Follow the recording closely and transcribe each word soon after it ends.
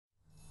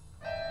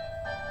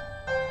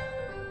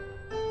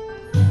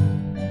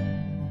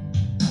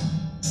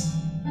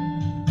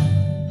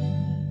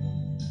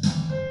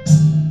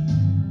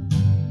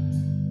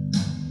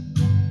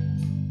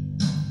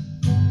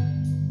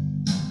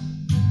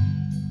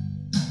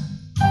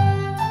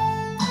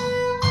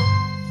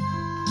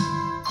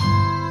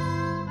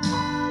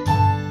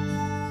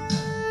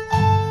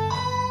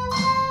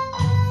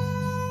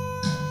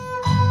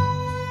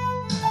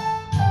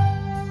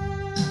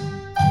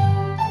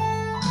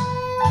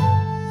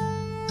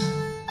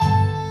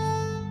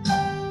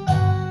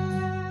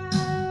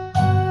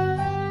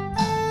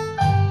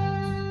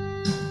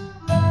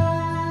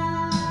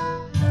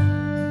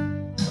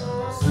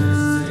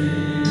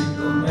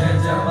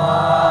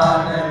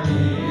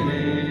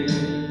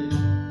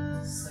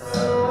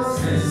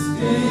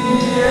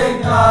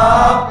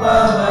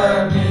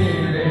காப்பவர்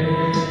நீரே.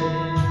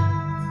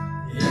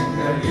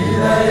 எங்கள்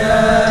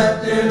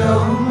இதயத்தில்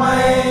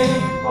உம்மை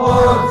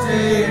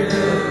போற்றிடுவோம்,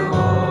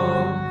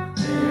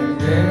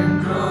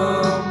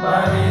 என்றென்றும்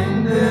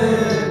பணிந்து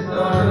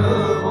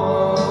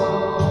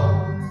தொழுவோம்.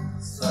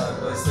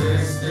 சர்வ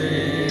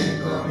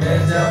சிருஷ்டிக்கும்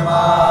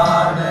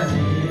எஜமான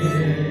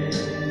நீரே,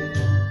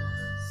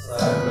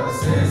 சர்வ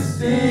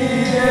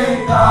சிருஷ்டியை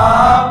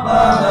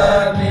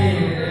காப்பவர்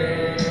நீரே.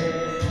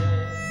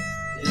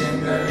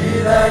 எங்கள்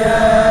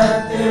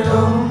இதயத்தில்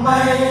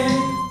உம்மை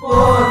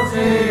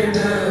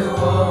போற்றிடுவோம்,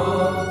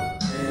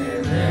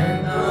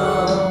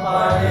 என்றென்றும்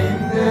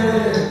பணிந்து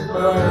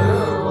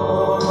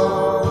தொழுவோம்.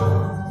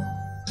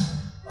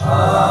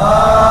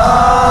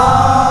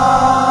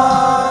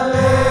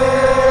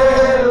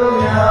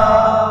 அல்லேலூயா,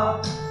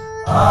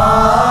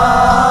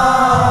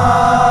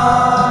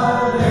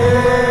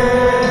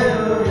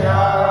 அல்லேலூயா,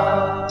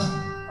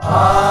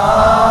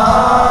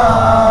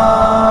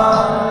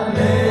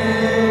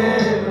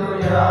 அல்லேலூயா,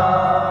 அல்லேலூயா,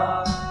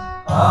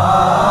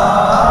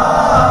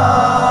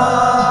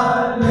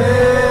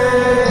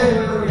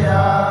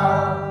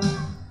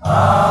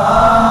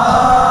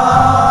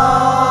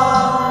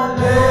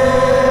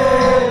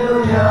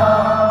 அல்லேலூயா,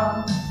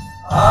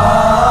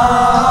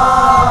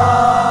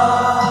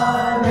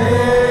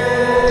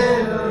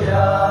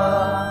 அல்லேலூயா,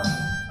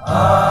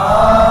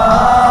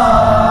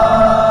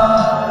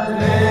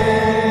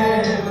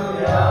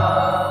 அல்லேலூயா,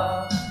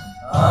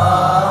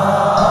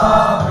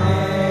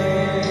 ஆமென்.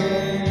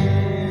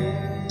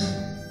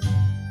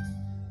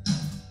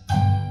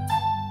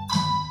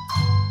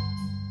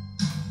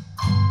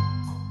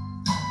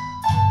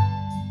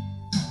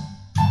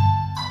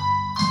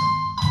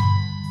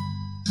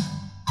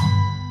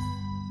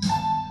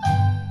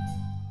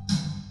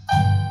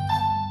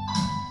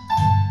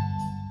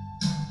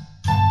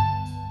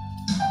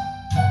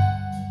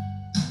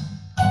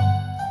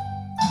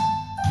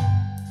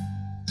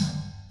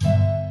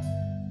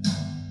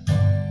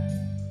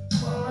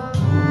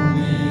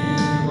 பூமி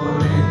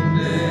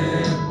ஒழிந்து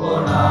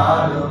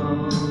போனாலும்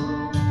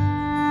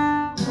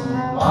உம்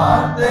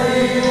வார்த்தை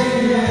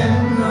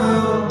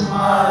என்றும்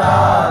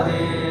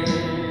மாறாதே.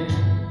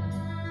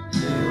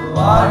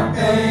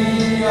 வாழ்க்கை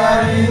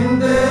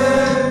அறிந்து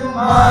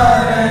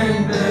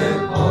மறைந்து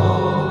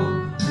போம்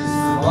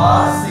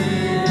விசுவாசி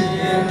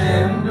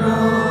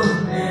என்றென்றும்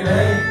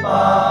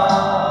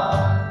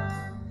நிலைப்பார்.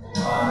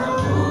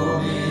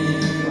 வானபூமி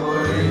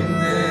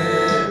ஒழிந்து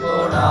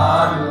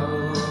போனாலும்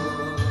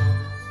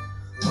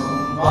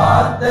உம்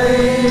வார்த்தை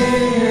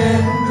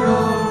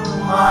என்றும்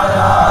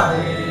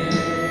மாறாதே.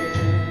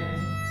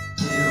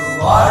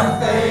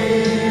 வாழ்க்கை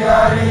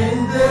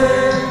அறிந்து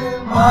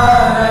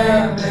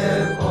மறைந்து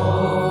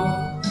போம்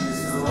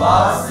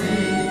விசுவாசி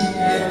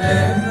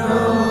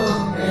என்றென்றும்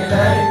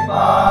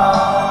நிலைப்பார்.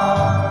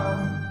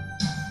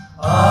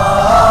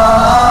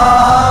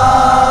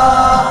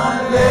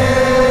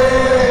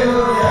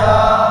 அல்லேலூயா,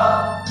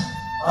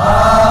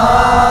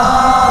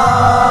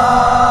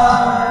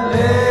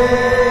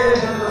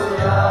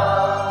 அல்லேலூயா,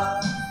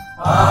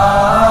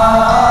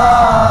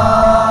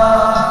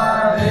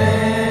 அல்லேலூயா,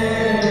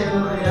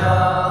 அல்லேலூயா,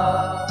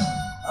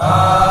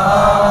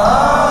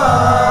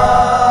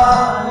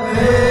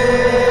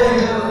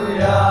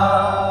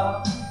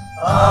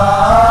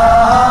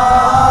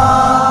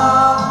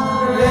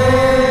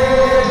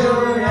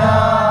 அல்லேலூயா,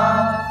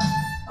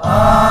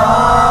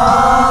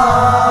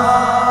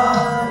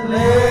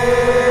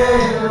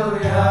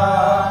 அல்லேலூயா,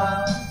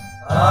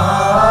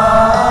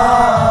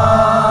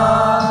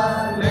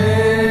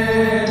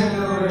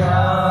 அல்லேலூயா,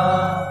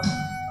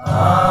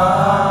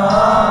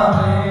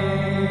 ஆமென்.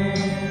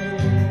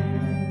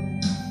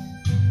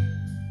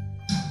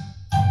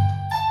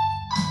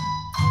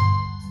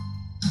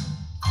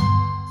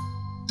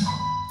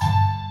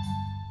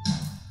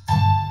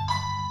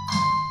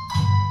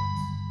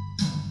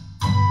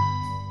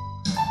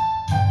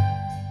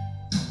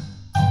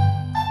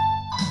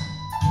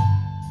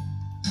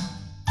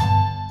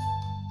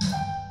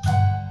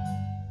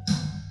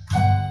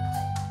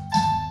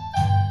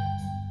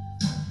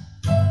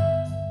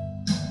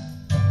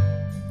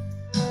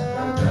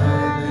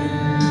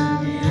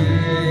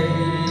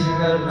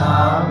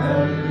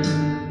 நாங்கள்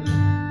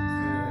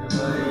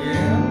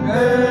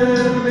எங்கள்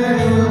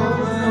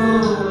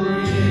மெய்யுற்றீரே.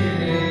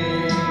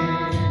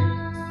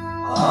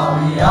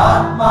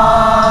 ஆவியாத்மா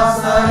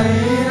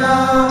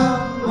சரீரம்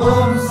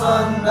உம்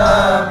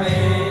சொந்தமே,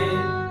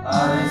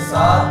 அதை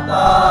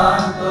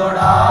சாத்தான்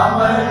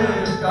தொடாமல்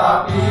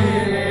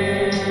காப்பீரே.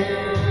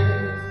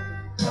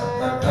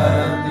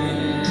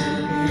 கரத்தில்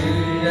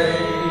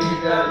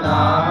கிரியைகள்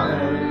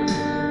நாங்கள்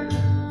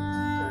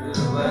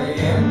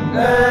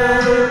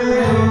எங்கள்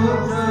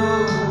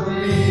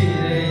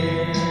மெய்யுற்றீரே.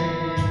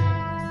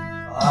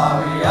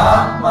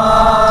 ஆவியாத்மா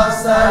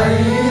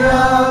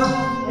சரீரம்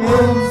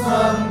உம்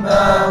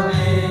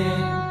சொந்தமே,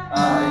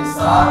 அதை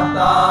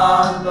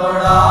சாத்தான்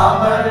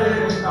தொடாமல்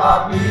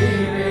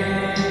காப்பீரே.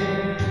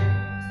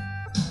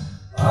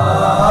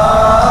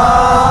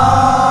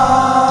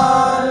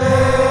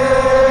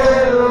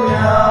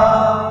 அல்லேலூயா,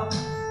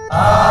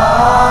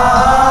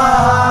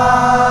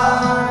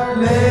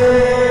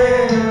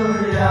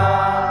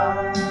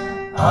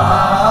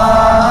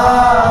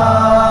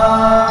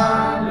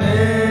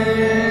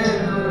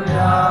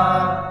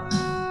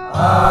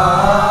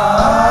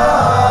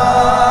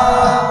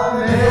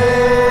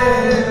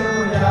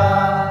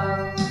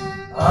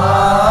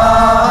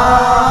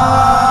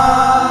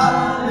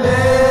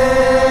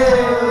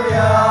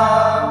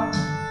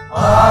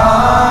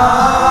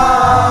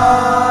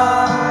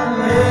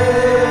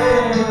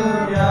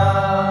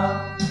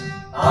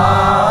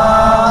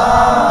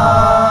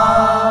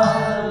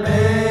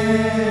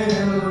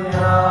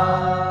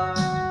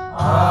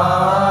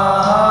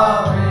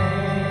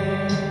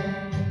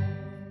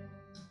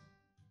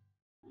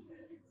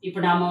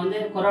 இப்போ நாம் வந்து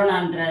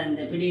கொரோனான்ற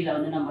இந்த பிடியில்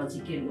வந்து நம்ம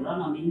சிக்கியிருக்கிறோம்.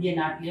 நம்ம இந்திய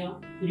நாட்டிலையும்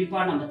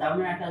குறிப்பாக நம்ம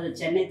தமிழ்நாட்டில், அது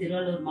சென்னை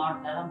திருவள்ளூர்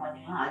மாவட்டத்திலலாம்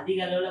பார்த்தீங்கன்னா அதிக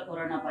அளவில்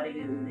கொரோனா பரவி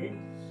இருந்தது.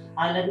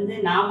 அதுலேருந்து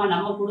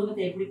நம்ம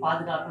குடும்பத்தை எப்படி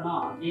பாதுகாக்கணும்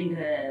அப்படின்ற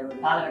ஒரு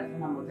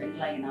காலகட்டத்தில் நம்ம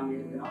பெண்களாகி நாம்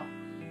இருக்கிறோம்.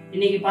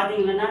 இன்றைக்கி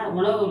பார்த்தீங்கன்னா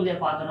உணவுகளை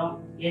பார்க்குறோம்,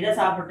 எதை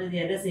சாப்பிட்றது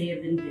எதை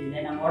செய்யறதுன்னு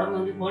தெரியல. நம்ம உடம்பு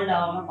வந்து கோல்ட்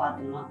ஆகாமல்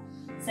பார்த்துக்கலாம்.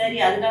 சரி,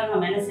 அதுக்காக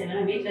நம்ம என்ன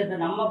செய்யணும்னா வீட்டில்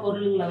இருக்கிற நம்ம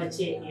பொருளுங்களை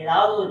வச்சு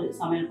ஏதாவது ஒரு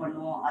சமையல்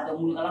பண்ணுவோம். அதை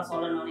உங்களுக்கெல்லாம்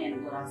சொல்லணும்னு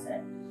எனக்கு ஒரு ஆசை.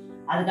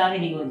 அதுக்காக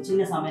இன்னைக்கு ஒரு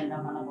சின்ன சமையல்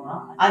தான் பண்ண போகிறோம்.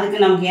 அதுக்கு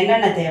நமக்கு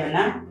என்னென்ன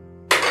தேவைன்னா,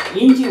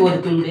 இஞ்சி ஒரு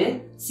துண்டு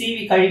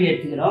சீவி கழுவி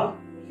எடுத்துக்கிறோம்.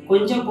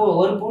 கொஞ்சம்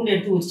ஒரு பூண்டு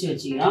எடுத்து உரிச்சு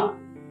வச்சுக்கிறோம்.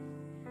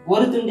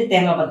 ஒரு துண்டு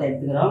தேங்காய் பத்தை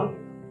எடுத்துக்கிறோம்.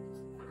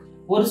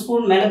 ஒரு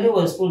ஸ்பூன் மிளகு,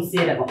 ஒரு ஸ்பூன்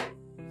சீரகம்.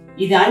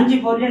 இது 5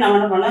 பொருளையும் நம்ம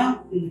என்ன பண்ணோம்,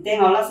 இந்த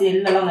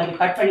தேங்காயெல்லாம் எல்லாம்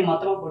கட் பண்ணி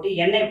மொத்தமாக போட்டு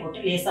எண்ணெய்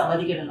போட்டு லேசாக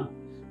வதக்கிடணும்.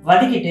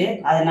 வதக்கிட்டு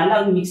அதை நல்லா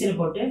வந்து மிக்சியில்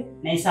போட்டு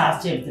நைஸாக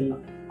அரைச்சி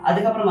எடுத்துடணும்.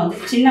 அதுக்கப்புறம் வந்து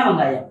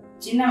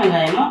சின்ன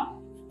வெங்காயமும்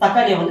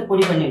தக்காளியை வந்து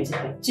பொடி பண்ணி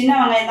வச்சுருக்கேன். சின்ன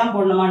வெங்காயம் தான்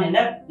போடணுமான்னு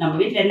இல்லை, நம்ம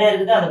வீட்டில் என்ன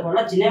இருக்குதோ அதை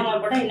போடலாம். சின்ன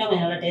வெங்காயம் போட்டால் இன்னும்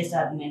கொஞ்சம் நல்லா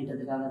டேஸ்ட்டாக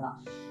இருக்குமேன்றதுக்காக தான்.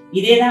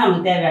 இதே தான்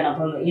நமக்கு தேவையான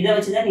பொருள். இதை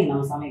வச்சு தான் நீங்கள்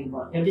நம்ம சமைக்க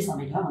போகிறோம். எப்படி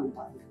சமைக்கலாம் வந்து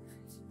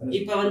பாருங்கள்.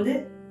 இப்போ வந்து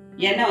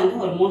எண்ணெய் வந்து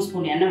ஒரு 3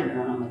 ஸ்பூன் எண்ணெய்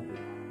விட்டுறோம். நம்ம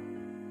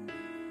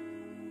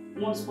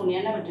 3 ஸ்பூன்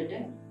எண்ணெய் விட்டுட்டு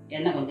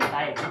எண்ணெய் கொஞ்சம்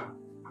காயட்டும்.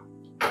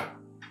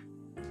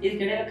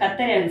 இதுக்கிடையில்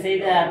கத்தரி எனக்கு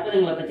செய்த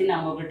அற்புதங்களை பற்றி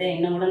நான் உங்கள்கிட்ட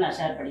இன்னும் கூட நான்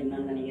ஷேர்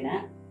பண்ணிக்கணும்னு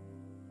நினைக்கிறேன்.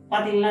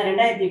 பார்த்தீங்கன்னா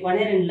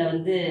 2012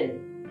 வந்து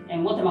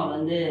என் மூத்த மகள்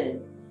வந்து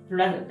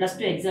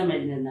 +2 எக்ஸாம்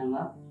எழுதியிருந்தாங்க.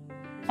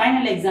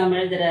 ஃபைனல் எக்ஸாம்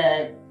எழுதுகிற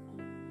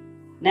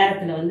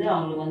நேரத்தில் வந்து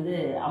அவங்களுக்கு வந்து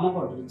அம்மை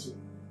போட்டுருச்சு.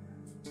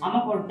 அம்மை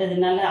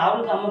போட்டதுனால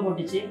அவளுக்கு அம்மை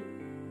போட்டுச்சு.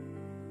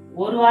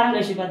 ஒரு வாரம்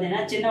கழிச்சு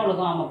பார்த்தீங்கன்னா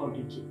சின்னவளுக்கும் அம்மை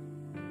போட்டுச்சு.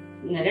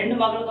 இந்த 2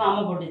 மகளுக்கும்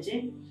அம்மை போட்டுச்சு.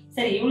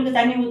 சரி, இவளுக்கு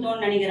தண்ணி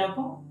ஊற்றணும்னு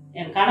நினைக்கிறப்போ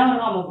என்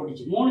கணவருக்கும் அம்மை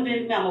போட்டுச்சு. 3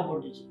 பேருக்குமே அம்மை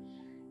போட்டுச்சு.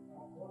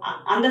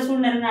 அந்த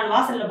சூழ்நிலை நான்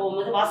வாசலில்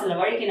போகும்போது வாசலில்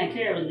வழுக்கி நான்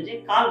கீழே விழுந்துட்டு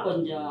கால்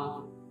கொஞ்சம்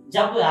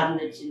ஜவ்வு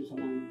அறந்துடுச்சுன்னு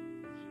சொன்னாங்க.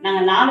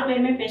 நாங்கள் 4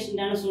 பேருமே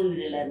பேஷண்ட்டான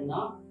சூழ்நிலையில்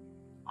இருந்தோம்.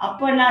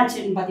 அப்போ என்ன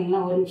ஆச்சுன்னு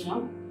பார்த்தீங்கன்னா, ஒரு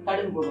நிமிஷம்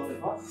கடுகு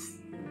போடுவோம்.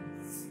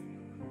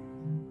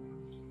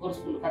 ஒரு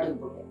ஸ்பூன் கடுகு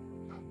போடுவோம்.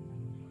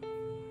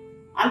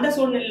 அந்த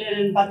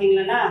சூழ்நிலையில்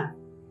பார்த்தீங்கன்னா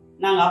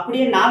நாங்கள்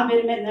அப்படியே 4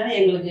 பேருமே இருந்தாலும்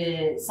எங்களுக்கு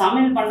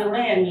சமையல் பண்ண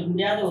கூட எங்களுக்கு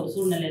முடியாத ஒரு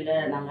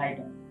சூழ்நிலையில் நாங்கள்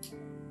ஆகிட்டோம்.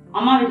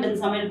 அம்மா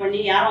வீட்டிலேருந்து சமையல் பண்ணி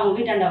யாரும் அவங்க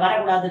வீட்டாண்ட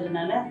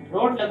வரக்கூடாதுன்றதுனால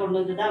ரோட்டில் கொண்டு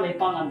வந்து தான்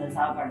வைப்பாங்க. அந்த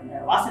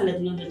சாப்பாடு வாசலில்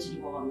எடுத்துன்னு வந்து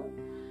வச்சுட்டு போவாங்க.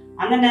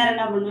 அந்த நேரம்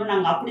என்ன பண்ணுவோம்,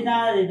 நாங்கள் அப்படி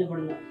தான் இது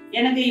பண்ணுவோம்.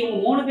 எனக்கு இவங்க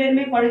 3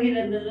 பேருமே பழகியில்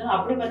இருந்தது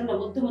அப்படி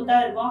பார்த்தீங்கன்னா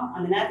முத்தாக இருக்கும்.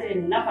 அந்த நேரத்தில்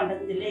எனக்கு என்ன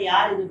பண்ணுறதுன்னு தெரியல,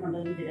 யார் இது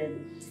பண்ணுறதுன்னு தெரியாது.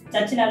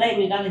 சர்ச்சிலெல்லாம்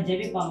எங்களுக்காக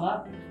ஜெபிப்பாங்க.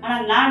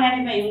 ஆனால் நான்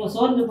நினைப்பேன், இவங்க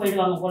சோர்ந்து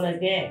போயிடுவாங்க போல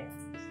இருக்கே,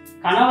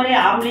 கணவரே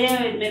ஆம்பளையே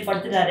இதுமாரி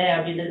படுத்துட்டாரு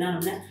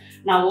அப்படின்றதுனால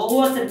நான்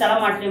ஒவ்வொருத்தர்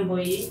தலைமாட்டிலையும்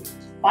போய்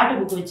பாட்டு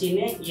புக்கு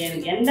வச்சுன்னு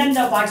எனக்கு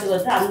எந்தெந்த பாட்டு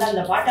வருது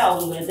அந்தந்த பாட்டு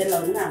அவங்க இதில்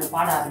வந்து நாங்கள்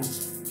பாட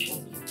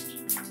ஆரம்பிச்சோம்.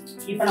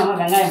 இப்போ நம்ம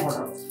வெங்காயம்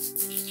போடுறோம்.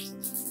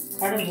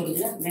 கடுகு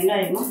போடுது,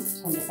 வெங்காயமும்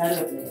கொஞ்சம்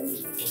கருவேப்பிலை.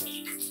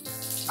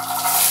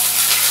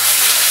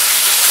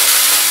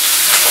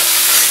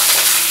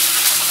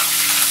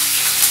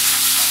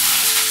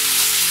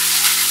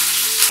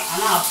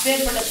 ஆனால்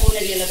அப்பேற்பட்ட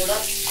சூழ்நிலையில கூட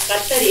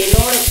கர்த்தர்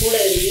என்னோட கூட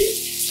இருந்து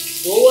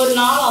ஒவ்வொரு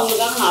நாளும்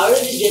அவங்களுக்காக நான்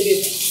அழுது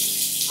ஜெபிப்பேன்.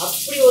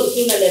 அப்படி ஒரு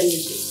சூழ்நிலை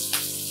இருந்துச்சு.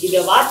 இதை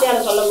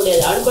வார்த்தையால் சொல்ல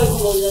முடியாது,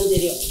 அனுபவிக்கும் போது தான்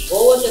தெரியும்.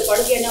 ஒவ்வொருத்தர்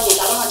படுக்கைன்னா அவங்க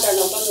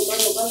தலைமாட்டாண்ட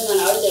உட்காந்து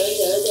நான்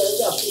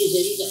அழுது அப்படி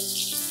ஜெபிப்பேன்.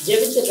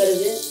 ஜெபிச்ச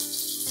பிறகு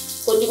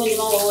கொஞ்சம்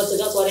கொஞ்சமாக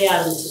ஒவ்வொருத்தருக்கும் குறைய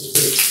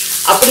ஆரம்பிச்சிருக்கு.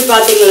 அப்படி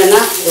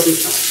பார்த்தீங்கன்னா ஒரு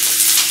நிமிஷம்.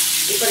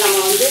 இப்போ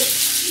நம்ம வந்து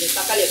இந்த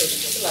தக்காளியை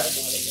போட்டு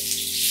வதக்கும்.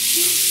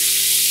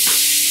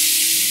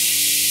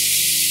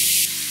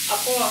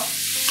 அப்போது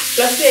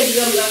 +2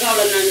 எக்ஸாமுக்காக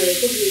அவளை நான்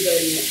கூட்டிகிட்டு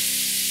போயிருந்தேன்.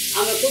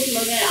 அங்கே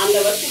கூட்டிட்டு அந்த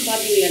வருஷம்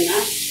பார்த்தீங்கன்னா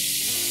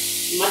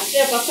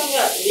மற்ற பசங்க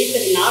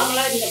வீட்டில்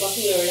நார்மலாக இருந்த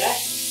பசங்களை விட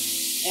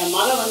என்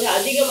மகன் வந்து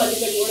அதிக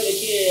மதிப்பெண்ணோடு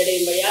வெற்றி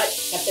அடையும்படியாக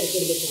கர்த்தர்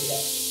கிருபை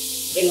செய்தார்.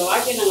 எங்கள்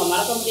வாழ்க்கையை நாங்கள்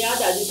மறக்க முடியாத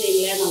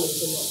அதிசயங்களே நாங்கள்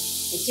சொல்லுவோம்.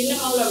 சின்ன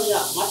மகளும்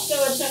அப்படிதான். மற்ற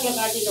வருஷங்களை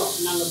காட்டினோம்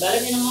நாங்கள்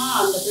பலவீனமாக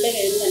அந்த பிள்ளைங்க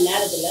இருந்த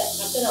நேரத்தில்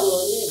கர்த்தர் அவங்க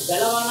வந்து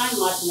பலவானாய்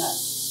மாற்றினார்.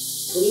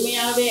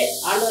 உண்மையாகவே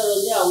ஆண்டவர்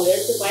வந்து அவங்க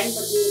எடுத்து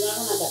பயன்படுத்தினதுக்காக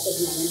நான்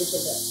கர்த்தருக்கு நான் நன்றி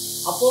சொல்கிறேன்.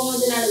 அப்போவும்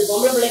வந்து நான்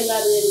பொம்பளை பிள்ளைங்களா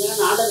இருந்ததுனால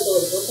நான் ஆண்டவர்கிட்ட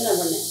ஒரு பிரச்சனை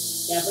பண்ணேன்.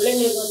 என்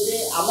பிள்ளைங்களுக்கு வந்து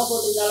அம்மை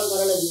போட்டிருந்தாலும்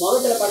பரவாயில்ல,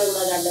 முகத்தில்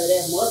படக்கூடாது ஆண்டவரே,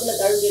 முகத்தில்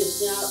தழுவி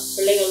இருந்துச்சுன்னா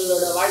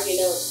பிள்ளைங்களோட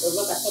வாழ்க்கையில் ரொம்ப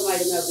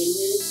கஷ்டமாயிடுங்க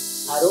அப்படின்னு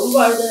நான் ரொம்ப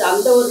அழுது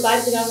அந்த ஒரு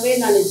காரியத்துக்காகவே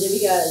நான்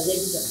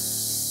ஜெபிப்பேன்.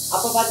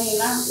 அப்போ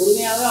பார்த்தீங்கன்னா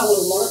உண்மையாகவே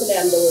அவங்களுக்கு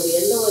முகத்தில் அந்த ஒரு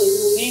எந்த ஒரு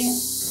இதுவுமே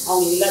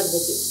அவங்களுக்கு இல்லாத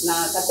போச்சு.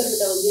 நான்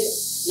கர்த்தர்கிட்ட வந்து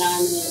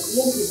நான்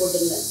மூக்குத்தி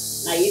போட்டிருந்தேன்.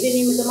 நான் இது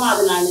நிமித்தமாக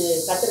அதை நான்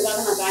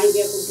கர்த்தருக்காக நான்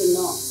காணிக்கையாக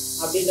கொடுத்துடணும்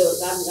அப்படின்ற ஒரு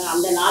காரணம்.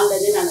 அந்த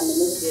நாள்லேருந்து நான் அந்த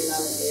மூக்கு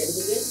நான்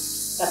எடுத்துட்டு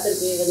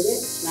கத்தருக்கு வந்து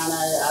நான்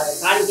அதை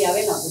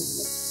காணிக்கையாகவே நான்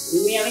கொடுத்துட்டேன்.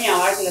 உண்மையாகவே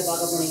என் வாழ்க்கையில்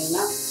பார்க்க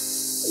போனீங்கன்னா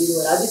இது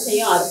ஒரு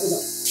அதிசயம்,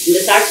 அற்புதம். இந்த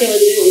சாட்சியம்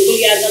வந்து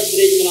உங்களுக்கு யாருக்காவது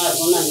பிரயோஜனமாக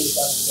இருக்கும்னு நான்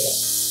விசுவாசிக்கிறேன்.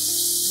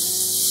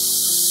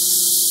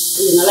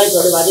 இது நல்லா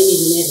இதோட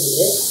வதங்கிட்டுமே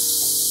இருக்குது.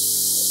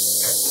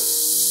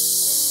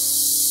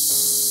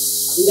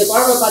 இந்த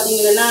குழம்பு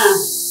பார்த்தீங்கன்னா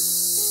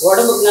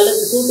உடம்புக்கு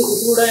நல்லது, சூட்டுக்கு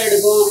சூடாக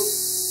எடுக்கும்,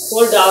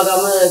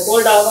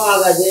 கோல்டாகவும்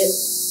ஆகாது,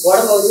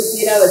 உடம்ப வந்து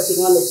சீராக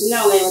வச்சுக்கும். அந்த சின்ன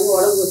வெங்காயம் வந்து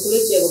உடம்புக்கு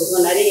குளிர்ச்சியை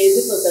கொடுக்கும், நிறைய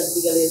எதிர்ப்பு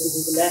சக்திகள் இருக்குது.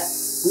 இதில்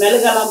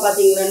மிளகெல்லாம்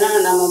பார்த்தீங்கன்னா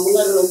நம்ம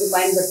முன்னோர்கள் வந்து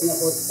பயன்படுத்தின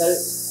பொருட்கள்,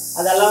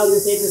 அதெல்லாம் வந்து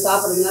சேர்த்து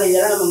சாப்பிட்றதுனால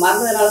இதெல்லாம் நம்ம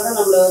மறந்ததுனால தான்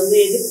நம்மளை வந்து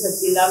எதிர்ப்பு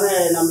சக்தி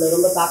இல்லாமல் நம்மளை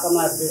ரொம்ப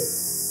தாக்கமாக இருக்குது.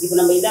 இப்போ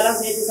நம்ம இதெல்லாம்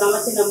சேர்த்து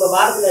சமைச்சு நம்ம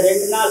வாரத்தில்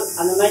 2 நாள்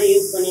அந்த மாதிரி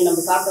யூஸ் பண்ணி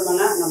நம்ம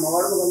சாப்பிட்டோம்னா நம்ம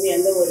உடம்புக்கு வந்து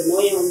எந்த ஒரு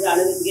நோயும் வந்து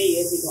அணுகிறதுக்கே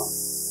யோசிக்கும்.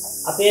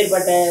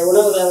 அப்பேற்பட்ட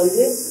உணவுகளை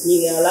வந்து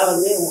நீங்கள் எல்லாம்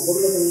வந்து உங்கள்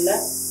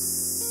குடும்பத்தில்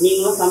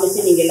நீங்களும் சமைச்சு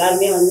நீங்கள்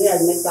எல்லாருமே வந்து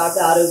அதுமாதிரி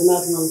சாப்பிட்டு ஆரோக்கியமாக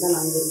இருக்கணும்னு தான்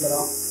நாங்கள்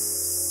விரும்புகிறோம்.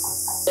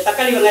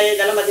 தக்காளி வெங்காயம்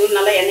இதெல்லாம் பார்த்தீங்கன்னா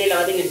நல்லா எண்ணெயில்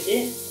வதங்கிடுச்சு.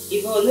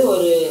 இப்போ வந்து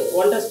ஒரு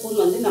 1.5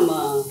 ஸ்பூன் வந்து நம்ம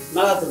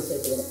மிளகாத்தூள்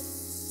சேர்த்துக்கிறோம்.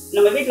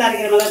 நம்ம வீட்டில்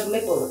அரைக்கிற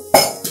மிளகாத்தூளே போதும்.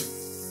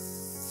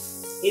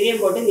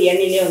 இதையும் போட்டு இந்த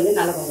எண்ணெயிலே வந்து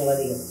நல்லா கொஞ்சம்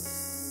வதக்கிடும்.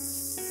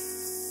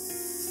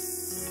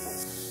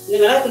 இந்த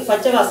மிளகாத்தூள்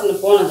பச்சை வாசனை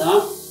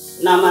போனதும்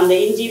நாம் அந்த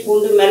இஞ்சி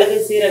பூண்டு மிளகு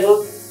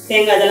சீரகம்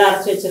தேங்காய் இதெல்லாம்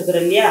அரைச்சி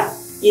வச்சிருக்கிறோம் இல்லையா,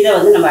 இதை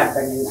வந்து நம்ம ஆட்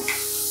பண்ணிடலாம்.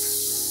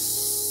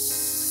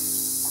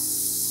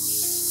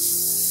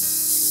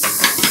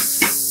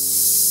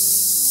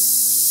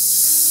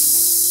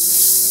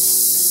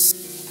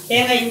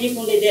 தேங்காய் இஞ்சி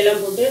பூண்டு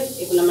இதெல்லாம் போட்டு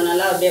இப்போ நம்ம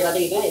நல்லா அப்படியே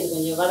வதக்கிக்கலாம். இது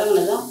கொஞ்சம்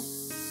வதங்கினதும்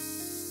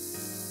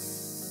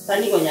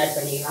தண்ணி கொஞ்சம் ஆட்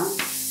பண்ணிக்கலாம்.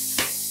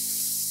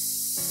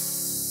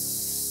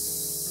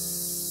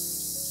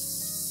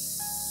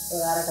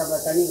 ஒரு 1/2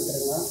 கப் தண்ணி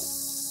விட்டுருங்க.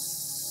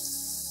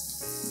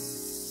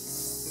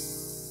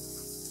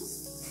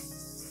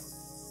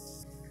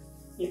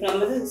 இப்போ நம்ம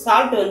வந்து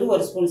சால்ட் வந்து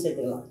 1 ஸ்பூன்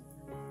சேர்த்துக்கலாம்.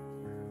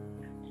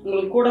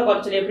 உங்களுக்கு கூட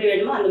குறைச்சல் எப்படி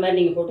வேணுமோ அந்த மாதிரி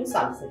நீங்கள் போட்டு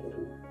சால்ட்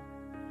சேர்த்துக்கணும்.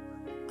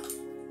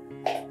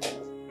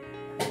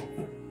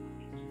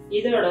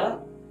 இதோட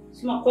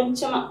சும்மா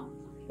கொஞ்சமாக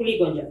புளி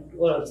கொஞ்சம்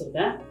ஊற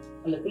வச்சுருக்கேன்.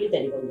 அந்த புளி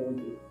தண்ணி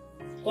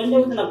கொஞ்சம்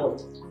ஊற்றினா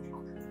போதும்.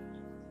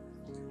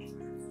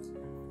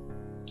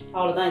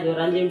 அவ்வளோதான். இது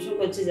ஒரு 5 நிமிஷம்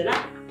கொச்சிச்சுன்னா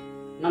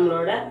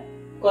நம்மளோட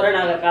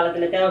கொரோனா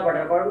காலத்தில்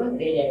தேவைப்படுற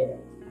குழம்பு ரெடி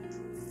ஆகிடும்.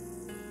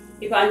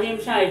 இப்போ 5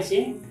 நிமிஷம் ஆயிடுச்சு.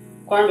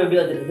 குழம்பு எப்படி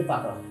வந்துருக்கு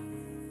பார்க்கலாம்.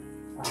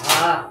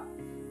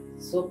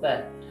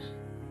 சூப்பர்.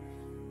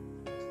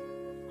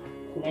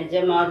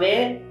 நிஜமாவே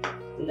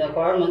இந்த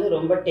குழம்பு வந்து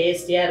ரொம்ப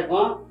டேஸ்டியாக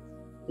இருக்கும்.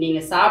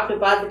 நீங்கள்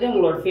சாப்பிட்டு பார்த்துட்டு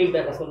உங்களோட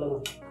ஃபீட்பேக்கை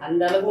சொல்லுங்கள்.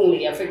 அந்த அளவுக்கு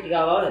உங்களுக்கு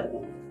எஃபெக்டிவாகவும்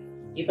இருக்கும்.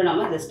 இப்போ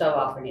நம்ம இந்த ஸ்டவ்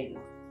ஆஃப்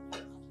பண்ணிடலாம்.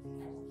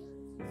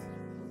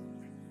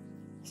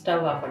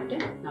 ஸ்டவ் ஆஃப் பண்ணிட்டு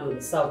நம்ம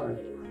சர்வ்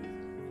பண்ணிடலாம்.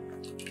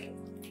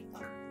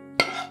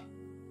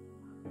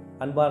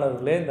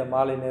 அன்பானவர்களே, இந்த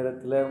மாலை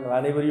நேரத்தில் உங்கள்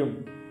அனைவரையும்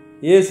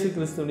இயேசு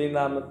கிறிஸ்துவின்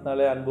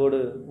நாமத்தினாலே அன்போடு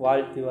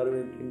வாழ்த்தி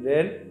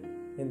வரவேற்கின்றேன்.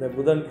 இந்த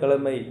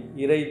புதன்கிழமை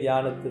இறை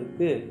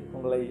தியானத்திற்கு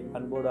உங்களை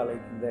அன்போடு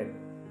அழைக்கின்றேன்.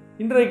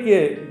 இன்றைக்கு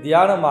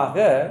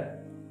தியானமாக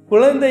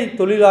குழந்தை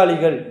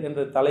தொழிலாளிகள்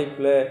என்ற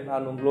தலைப்பில்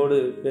நான் உங்களோடு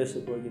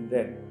பேசப்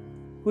போகின்றேன்.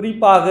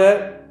 குறிப்பாக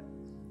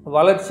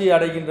வளர்ச்சி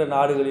அடைகின்ற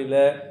நாடுகளில்,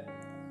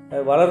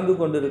 வளர்ந்து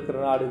கொண்டிருக்கிற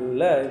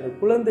நாடுகளில் இந்த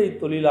குழந்தை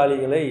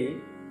தொழிலாளிகளை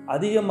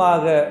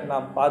அதிகமாக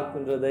நாம்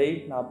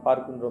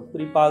பார்க்கின்றோம்.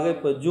 குறிப்பாக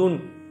இப்போ ஜூன்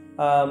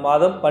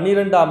மாதம்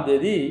 12ஆம்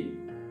தேதி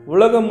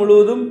உலகம்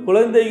முழுவதும்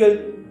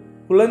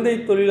குழந்தை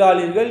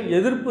தொழிலாளர்கள்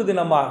எதிர்ப்பு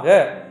தினமாக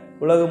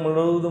உலகம்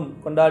முழுவதும்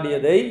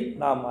கொண்டாடியதை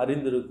நாம்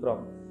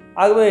அறிந்திருக்கிறோம்.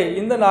 ஆகவே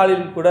இந்த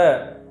நாளில் கூட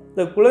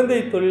இந்த குழந்தை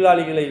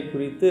தொழிலாளிகளை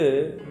குறித்து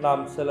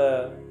நாம் சில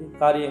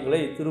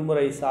காரியங்களை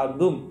திருமுறை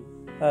சார்ந்தும்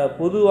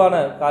பொதுவான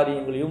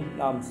காரியங்களையும்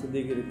நாம்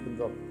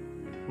சிந்திக்கின்றோம்.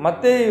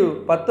 மத்தேயு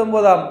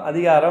 19ஆம்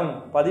அதிகாரம்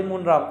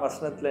 13ஆம்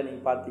வசனத்தில்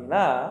நீங்கள்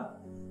பார்த்தீங்கன்னா,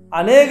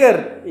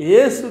 அநேகர்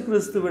இயேசு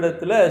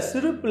கிறிஸ்துவிடத்தில்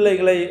சிறு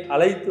பிள்ளைகளை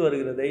அழைத்து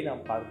வருகிறதை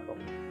நாம்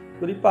பார்க்கிறோம்.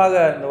 குறிப்பாக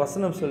இந்த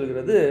வசனம்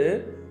சொல்கிறது,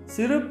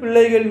 சிறு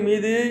பிள்ளைகள்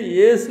மீது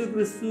இயேசு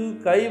கிறிஸ்து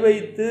கை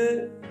வைத்து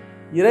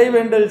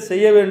இறைவேண்டல்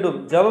செய்ய வேண்டும்,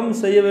 ஜெபம்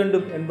செய்ய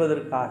வேண்டும்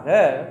என்பதற்காக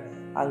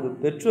அங்கு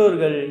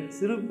பெற்றோர்கள்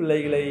சிறு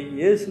பிள்ளைகளை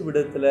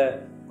இயேசுவிடத்தில்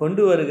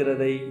கொண்டு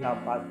வருகிறதை நாம்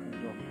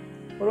பார்க்கின்றோம்.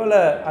 ஒருவேளை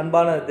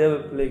அன்பான தேவ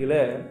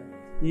பிள்ளைகளே,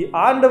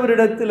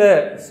 ஆண்டவரிடத்தில்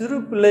சிறு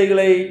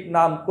பிள்ளைகளை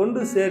நாம்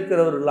கொண்டு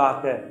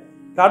சேர்க்கிறவர்களாக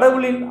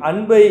கடவுளின்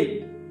அன்பை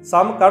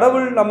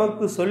கடவுள்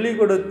நமக்கு சொல்லிக்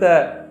கொடுத்த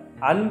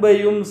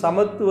அன்பையும்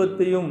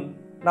சமத்துவத்தையும்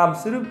நாம்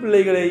சிறு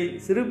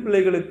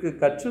பிள்ளைகளுக்கு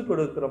கற்றுக்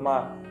கொடுக்கிறோமா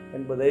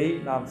என்பதை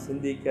நாம்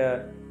சிந்திக்க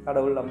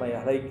கடவுள் நம்மை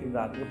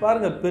அழைக்கின்றார்.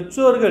 பாருங்க,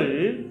 பெற்றோர்கள்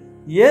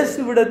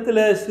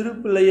இயேசுவிடத்தில்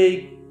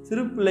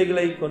சிறு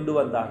பிள்ளைகளை கொண்டு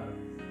வந்தார்கள்.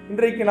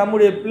 இன்றைக்கு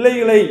நம்முடைய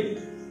பிள்ளைகளை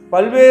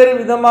பல்வேறு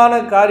விதமான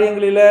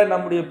காரியங்களில்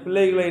நம்முடைய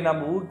பிள்ளைகளை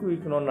நம்ம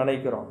ஊக்குவிக்கணும்னு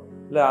நினைக்கிறோம்.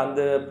 இல்லை,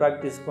 அந்த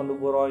ப்ராக்டிஸ் கொண்டு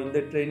போகிறோம், இந்த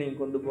ட்ரைனிங்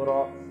கொண்டு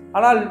போகிறோம்.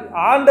 ஆனால்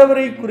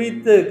ஆண்டவரை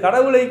குறித்து,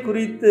 கடவுளை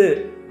குறித்து,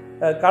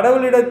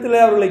 கடவுளிடத்தில்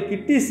அவர்களை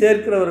கிட்டி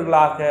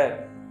சேர்க்கிறவர்களாக,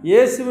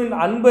 இயேசுவின்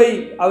அன்பை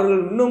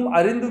அவர்கள் இன்னும்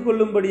அறிந்து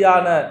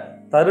கொள்ளும்படியான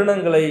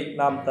தருணங்களை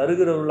நாம்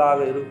தருகிறவர்களாக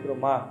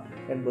இருக்கிறோமா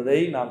என்பதை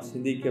நாம்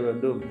சிந்திக்க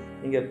வேண்டும்.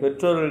 இங்கே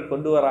பெற்றோர்கள்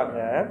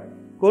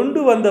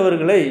கொண்டு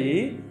வந்தவர்களை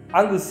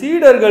அங்கு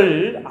சீடர்கள்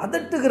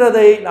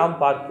அதட்டுகிறதை நாம்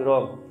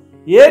பார்க்கிறோம்.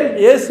 ஏன்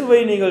இயேசுவை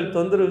நீங்கள்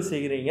தொந்தரவு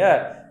செய்கிறீங்க,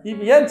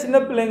 இப்போ ஏன் சின்ன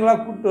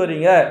பிள்ளைங்களாம் கூப்பிட்டு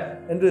வரீங்க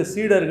என்று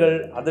சீடர்கள்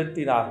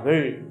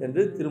அதட்டினார்கள்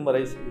என்று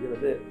திருமறை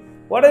சொல்கிறது.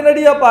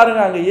 உடனடியாக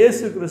பாருங்க, அங்கே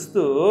இயேசு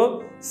கிறிஸ்து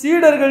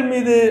சீடர்கள்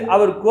மீது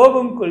அவர்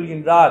கோபம்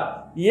கொள்கின்றார்.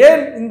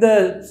 ஏன் இந்த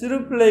சிறு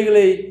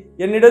பிள்ளைகளை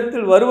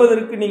என்னிடத்தில்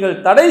வருவதற்கு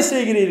நீங்கள் தடை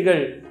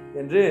செய்கிறீர்கள்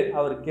என்று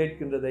அவர்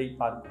கேட்கின்றதை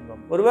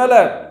பார்க்கிறோம். ஒருவேளை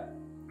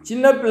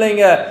சின்ன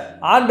பிள்ளைங்க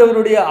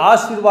ஆண்டவருடைய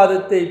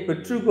ஆசீர்வாதத்தை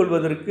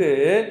பெற்றுக்கொள்வதற்கு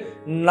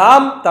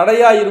நாம்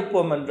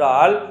தடையாயிருப்போம்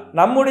என்றால்,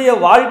 நம்முடைய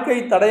வாழ்க்கை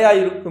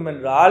தடையாயிருக்கும்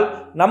என்றால்,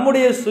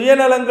 நம்முடைய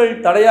சுயநலங்கள்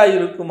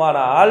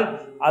தடையாயிருக்குமானால்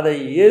அதை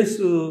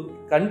இயேசு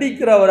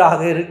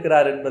கண்டிக்கிறவராக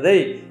இருக்கிறார் என்பதை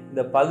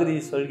இந்த பகுதி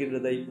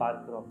சொல்கின்றதை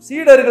பார்க்கிறோம்.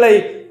 சீடர்களை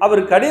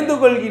அவர் கடிந்து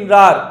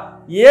கொள்கின்றார்.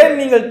 ஏன்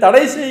நீங்கள்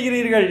தடை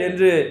செய்கிறீர்கள்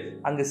என்று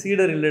அங்கு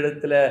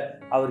சீடர்களிடத்துல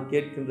அவர்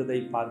கேட்கின்றதை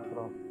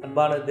பார்க்கிறோம்.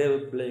 அன்பான தேவ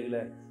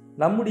பிள்ளைகளை,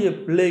 நம்முடைய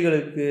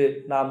பிள்ளைகளுக்கு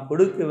நாம்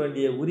கொடுக்க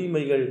வேண்டிய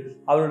உரிமைகள்,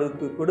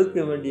 அவர்களுக்கு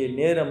கொடுக்க வேண்டிய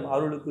நேரம்,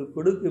 அவர்களுக்கு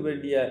கொடுக்க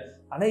வேண்டிய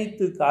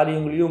அனைத்து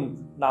காரியங்களையும்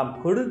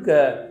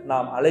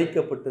நாம்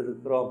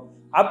அழைக்கப்பட்டிருக்கிறோம்.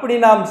 அப்படி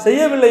நாம்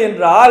செய்யவில்லை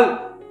என்றால்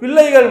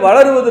பிள்ளைகள்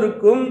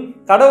வளருவதற்கும்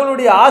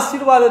கடவுளுடைய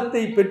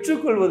ஆசீர்வாதத்தை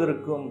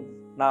பெற்றுக்கொள்வதற்கும்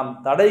நாம்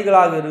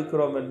தடைகளாக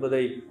இருக்கிறோம்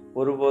என்பதை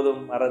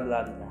ஒருபோதும்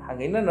மறந்துடாதீங்க.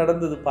 அங்கே என்ன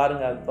நடந்தது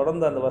பாருங்க.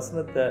 தொடர்ந்து அந்த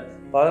வசனத்தை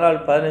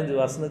 14-15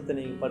 வசனத்தை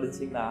நீங்கள்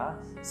படிச்சீங்கன்னா,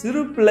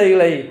 சிறு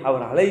பிள்ளைகளை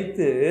அவர்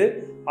அழைத்து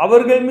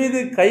அவர்கள் மீது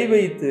கை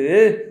வைத்து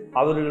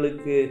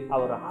அவர்களுக்கு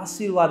அவர்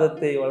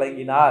ஆசீர்வாதத்தை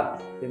வழங்கினார்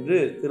என்று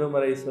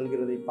திருமறை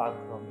சொல்கிறதை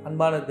பார்க்கிறோம்.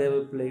 அன்பான தேவ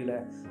பிள்ளைகளை,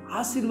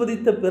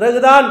 ஆசீர்வதித்த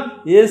பிறகுதான்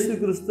இயேசு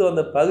கிறிஸ்து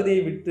அந்த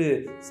பகுதியை விட்டு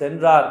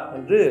சென்றார்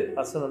என்று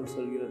வசனம்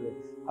சொல்கிறது.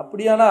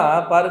 அப்படியானா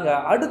பாருங்க,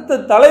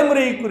 அடுத்த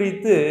தலைமுறை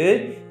குறித்து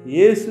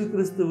இயேசு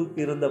கிறிஸ்துவுக்கு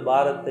இருந்த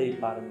பாரத்தை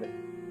பாருங்கள்.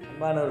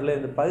 அன்பானவர்களே,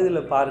 இந்த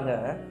பகுதியில் பாருங்க,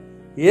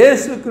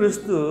 இயேசு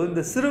கிறிஸ்து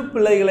இந்த சிறு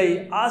பிள்ளைகளை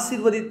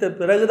ஆசீர்வதித்த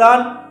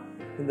பிறகுதான்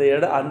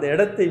அந்த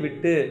இடத்தை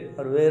விட்டு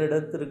அவர் வேறு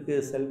இடத்திற்கு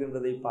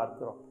செல்கின்றதை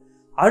பார்க்கிறோம்.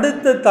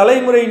 அடுத்த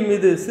தலைமுறையின்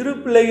மீது, சிறு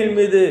பிள்ளைகள்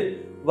மீது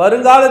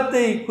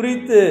வருங்காலத்தை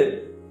குறித்து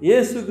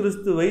இயேசு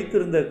கிறிஸ்து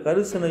வைத்திருந்த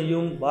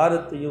கரிசனையும்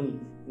பாரத்தையும்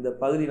இந்த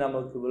பகுதி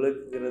நமக்கு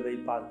விளக்குகிறதை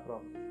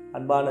பார்க்கிறோம்.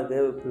 அன்பான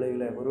தேவ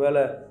பிள்ளைகளை,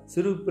 ஒருவேளை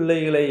சிறு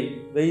பிள்ளைகளை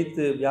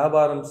வைத்து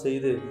வியாபாரம்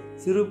செய்து,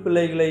 சிறு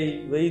பிள்ளைகளை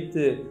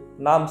வைத்து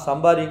நாம்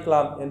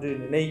சம்பாதிக்கலாம் என்று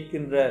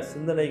நினைக்கின்ற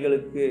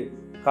சிந்தனைகளுக்கு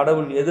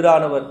கடவுள்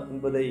எதிரானவர்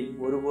என்பதை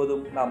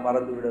ஒருபோதும் நாம்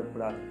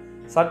மறந்துவிடக்கூடாது.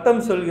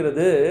 சட்டம்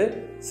சொல்கிறது,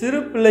 சிறு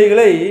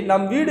பிள்ளைகளை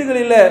நம்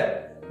வீடுகளில்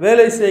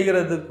வேலை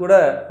செய்கிறது கூட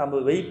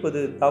நம்ம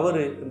வைப்பது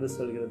தவறு என்று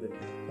சொல்கிறது.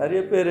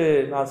 நிறைய பேர்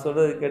நான்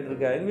சொல்றது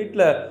கேட்டிருக்கேன். எங்கள்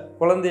வீட்டில்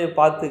குழந்தைய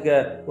பார்த்துக்க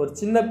ஒரு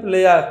சின்ன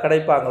பிள்ளையா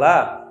கிடைப்பாங்களா?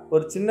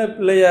 ஒரு சின்ன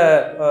பிள்ளைய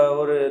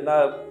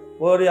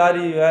ஒரு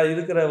யாரி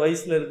இருக்கிற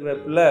வயசில் இருக்கிற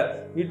பிள்ளை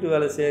வீட்டு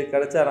வேலை செய்ய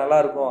கிடைச்சா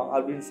நல்லாயிருக்கும்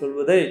அப்படின்னு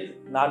சொல்வதை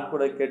நான்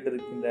கூட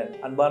கேட்டிருக்கின்றேன்.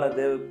 அன்பான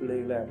தேவ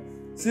பிள்ளைகளை,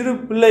 சிறு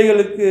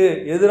பிள்ளைகளுக்கு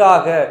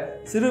எதிராக,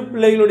 சிறு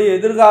பிள்ளைகளுடைய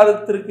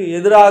எதிர்காலத்திற்கு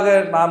எதிராக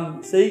நாம்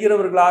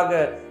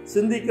செய்கிறவர்களாக,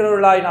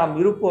 சிந்திக்கிறவர்களாய் நாம்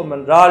இருப்போம்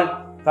என்றால்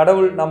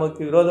கடவுள்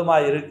நமக்கு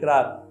விரோதமாக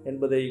இருக்கிறார்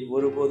என்பதை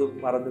ஒருபோதும்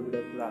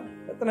மறந்துவிடக்கூடாது.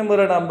 எத்தனை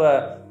முறை நம்ம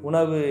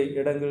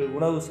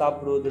உணவு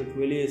சாப்பிடுவதற்கு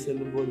வெளியே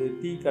செல்லும் போது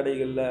டீ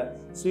கடைகளில்,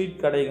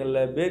 ஸ்வீட்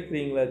கடைகளில்,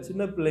 பேக்கரிங்களில்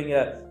சின்ன பிள்ளைங்க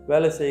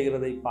வேலை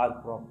செய்கிறதை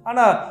பார்க்கிறோம்.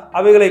 ஆனால்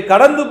அவைகளை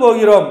கடந்து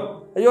போகிறோம்.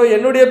 ஐயோ,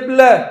 என்னுடைய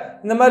பிள்ளை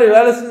இந்த மாதிரி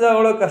வேலை செஞ்சால்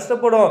அவ்வளோ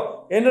கஷ்டப்படும்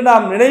என்று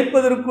நாம்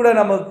நினைப்பதற்கு கூட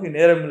நமக்கு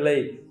நேரம் இல்லை.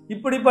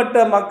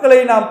 இப்படிப்பட்ட மக்களை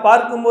நாம்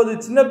பார்க்கும்போது,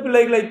 சின்ன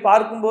பிள்ளைகளை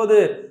பார்க்கும்போது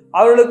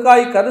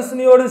அவர்களுக்காய்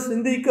கரிசனையோடு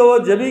சிந்திக்கவோ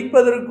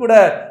ஜெபிப்பதற்கு கூட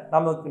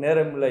நமக்கு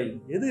நேரம் இல்லை.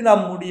 எது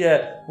நம்முடைய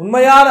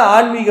உண்மையான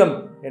ஆன்மீகம்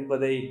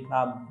என்பதை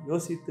நாம்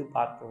யோசித்து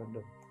பார்க்க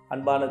வேண்டும்.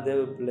 அன்பான தேவ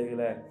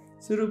பிள்ளைகளை,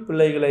 சிறு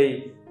பிள்ளைகளை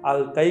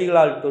அவர்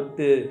கைகளால்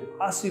தொட்டு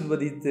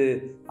ஆசீர்வதித்து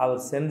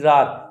அவர்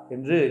சென்றார்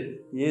என்று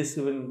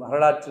இயேசுவின்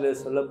வரலாற்றிலே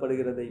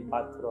சொல்லப்படுகிறதை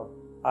பார்க்கிறோம்.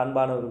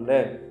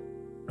 அன்பானவர்களே,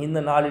 இந்த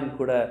நாளில்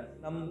கூட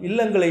நம்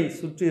இல்லங்களை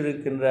சுற்றி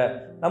இருக்கின்ற,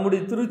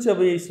 நம்முடைய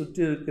திருச்சபையை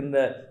சுற்றி இருக்கின்ற,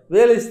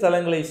 வேலை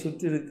ஸ்தலங்களை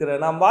சுற்றி இருக்கிற,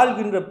 நாம்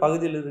வாழ்கின்ற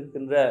பகுதியில்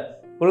இருக்கின்ற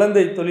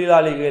குழந்தை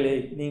தொழிலாளிகளை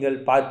நீங்கள்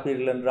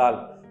பார்ப்பீர்கள் என்றால்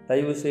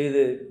தயவு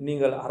செய்து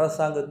நீங்கள்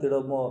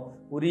அரசாங்கத்திடமோ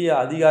உரிய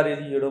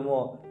அதிகாரியிடமோ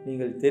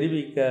நீங்கள்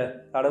தெரிவிக்க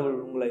கடவுள்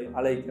உங்களை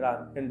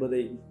அழைக்கிறார்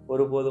என்பதை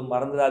ஒருபோதும்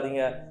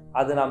மறந்துடாதீங்க.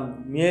 அது நாம்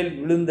மேல்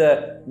விழுந்த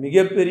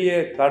மிகப்பெரிய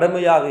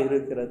கடமையாக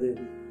இருக்கிறது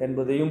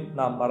என்பதையும்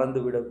நாம்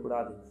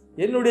மறந்துவிடக்கூடாது.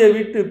 என்னுடைய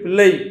வீட்டு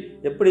பிள்ளை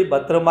எப்படி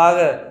பத்திரமாக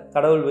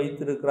கடவுள்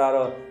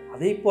வைத்திருக்கிறாரோ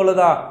அதே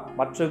போலதான்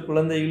மற்ற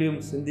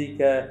குழந்தைகளையும்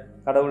சிந்திக்க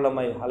கடவுள்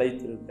நம்மை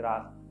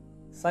அழைத்திருக்கிறார்.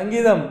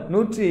 சங்கீதம்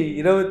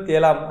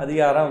 127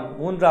 அதிகாரம்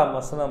 3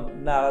 வசனம்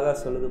என்ன அழகா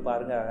சொல்லுது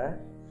பாருங்க.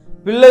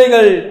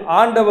 பிள்ளைகள்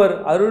ஆண்டவர்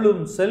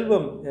அருளும்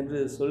செல்வம் என்று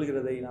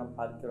சொல்கிறதை நாம்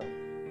பார்க்கிறோம்.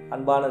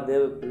 அன்பான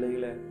தேவ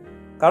பிள்ளைகளை,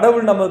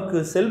 கடவுள் நமக்கு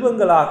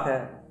செல்வங்களாக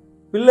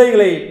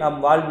பிள்ளைகளை நாம்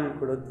வாழ்வில்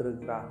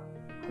கொடுத்திருக்கிறார்.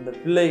 அந்த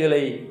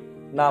பிள்ளைகளை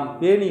நாம்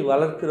பேணி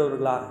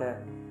வளர்க்கிறவர்களாக,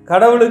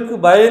 கடவுளுக்கு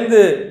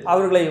பயந்து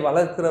அவர்களை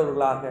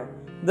வளர்க்கிறவர்களாக,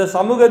 இந்த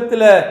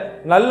சமூகத்தில்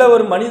நல்ல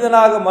ஒரு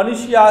மனிதனாக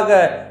மனுஷியாக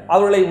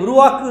அவர்களை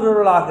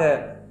உருவாக்குகிறவர்களாக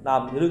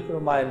நாம்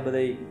இருக்கிறோமா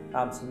என்பதை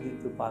நாம்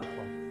சிந்தித்து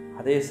பார்ப்போம்.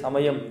 அதே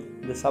சமயம்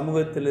இந்த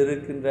சமூகத்தில்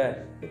இருக்கின்ற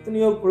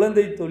எத்தனையோ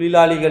குழந்தை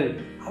தொழிலாளிகள்,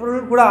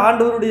 அவர்கள் கூட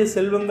ஆண்டவருடைய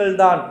செல்வங்கள்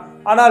தான்.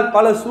 ஆனால்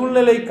பல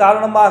சூழ்நிலை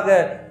காரணமாக,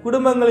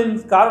 குடும்பங்களின்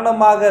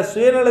காரணமாக,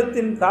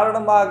 சுயநலத்தின்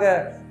காரணமாக,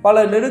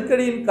 பல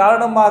நெருக்கடியின்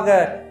காரணமாக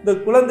இந்த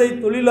குழந்தை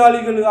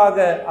தொழிலாளிகளாக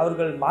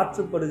அவர்கள்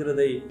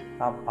மாற்றப்படுகிறதை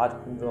நாம்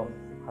பார்க்கின்றோம்.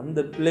 அந்த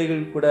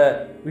பிள்ளைகள் கூட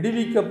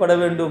விடுவிக்கப்பட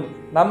வேண்டும்.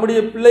 நம்முடைய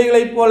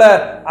பிள்ளைகளைப் போல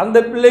அந்த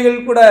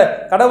பிள்ளைகள் கூட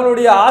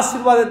கடவுளுடைய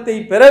ஆசீர்வாதத்தை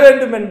பெற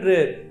வேண்டும் என்று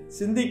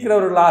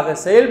சிந்திக்கிறவர்களாக,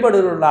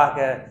 செயல்படுகிறவர்களாக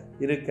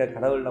இருக்க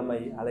கடவுள் நம்மை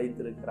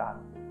அழைத்திருக்கிறார்.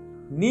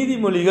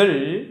 நீதிமொழிகள்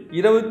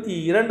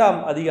 22ஆம்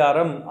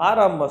அதிகாரம்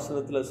 6ஆம்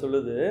வசனத்தில்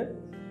சொல்லுது,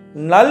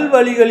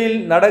 நல்வழிகளில்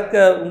நடக்க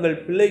உங்கள்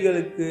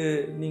பிள்ளைகளுக்கு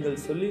நீங்கள்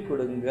சொல்லிக்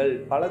கொடுங்கள்,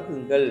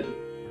 பழக்குங்கள்.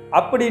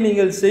 அப்படி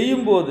நீங்கள்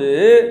செய்யும்போது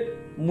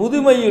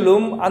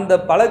முதுமையிலும் அந்த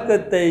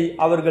பழக்கத்தை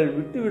அவர்கள்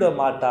விட்டுவிட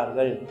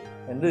மாட்டார்கள்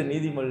என்று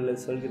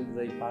நீதிமொழியில்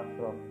சொல்கின்றதை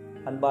பார்க்கிறோம்.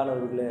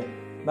 அன்பானவர்களே,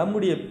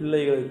 நம்முடைய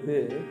பிள்ளைகளுக்கு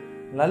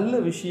நல்ல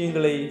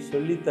விஷயங்களை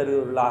சொல்லித்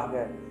தருவர்களாக,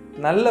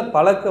 நல்ல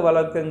பழக்க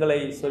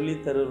வழக்கங்களை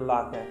சொல்லித்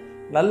தருவர்களாக,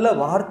 நல்ல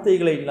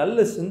வார்த்தைகளை,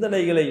 நல்ல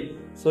சிந்தனைகளை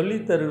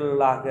சொல்லித்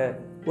தருவர்களாக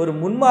ஒரு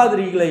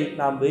முன்மாதிரிகளை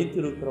நாம்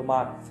வைத்திருக்கிறோமா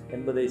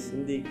என்பதை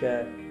சிந்திக்க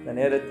இந்த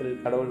நேரத்தில்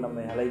கடவுள்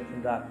நம்மை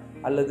அழைக்கின்றார்.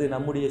 அல்லது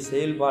நம்முடைய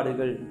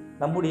செயல்பாடுகள்,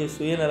 நம்முடைய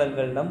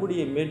சுயநலங்கள்,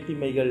 நம்முடைய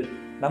மேட்டிமைகள்,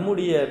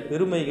 நம்முடைய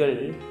பெருமைகள்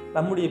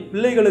நம்முடைய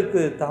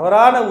பிள்ளைகளுக்கு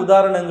தவறான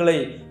உதாரணங்களை,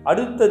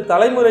 அடுத்த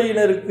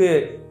தலைமுறையினருக்கு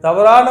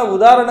தவறான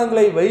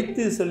உதாரணங்களை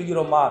வைத்து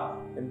செல்கிறோமா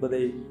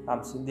என்பதை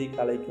நாம்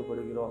சிந்திக்க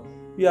அழைக்கப்படுகிறோம்.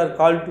 We are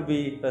called to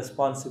be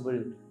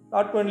responsible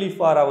not only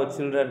for our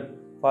children,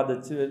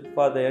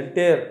 for the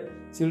entire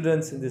children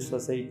in this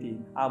society.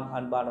 ஆம்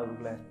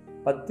அன்பானவர்களே,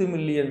 10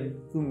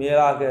 மில்லியனுக்கு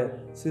மேலாக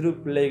சிறு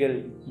பிள்ளைகள்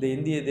இந்த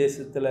இந்திய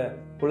தேசத்தில்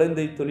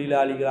குழந்தை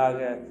தொழிலாளிகளாக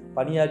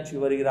பணியாற்றி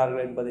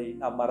வருகிறார்கள் என்பதை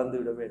நாம்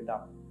மறந்துவிட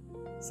வேண்டாம்.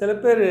 சில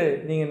பேர்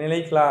நீங்கள்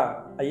நினைக்கலாம்,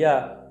 ஐயா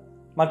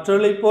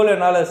மற்றவர்களைப் போல்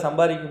என்னால்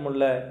சம்பாதிக்க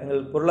முடியல,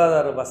 எங்கள்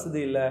பொருளாதார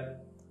வசதி இல்லை,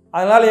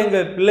 அதனால்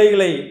எங்கள்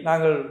பிள்ளைகளை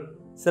நாங்கள்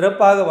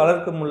சிறப்பாக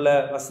வளர்க்க முடியல,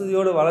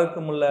 வசதியோடு வளர்க்க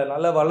முடியல,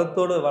 நல்ல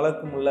வளத்தோடு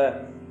வளர்க்க முடியல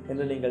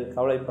என்று நீங்கள்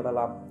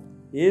கவலைப்படலாம்.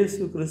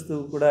 இயேசு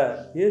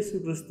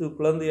கிறிஸ்து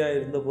குழந்தையாக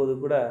இருந்தபோது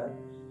கூட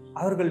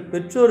அவர்கள்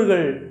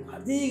பெற்றோர்கள்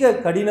அதிக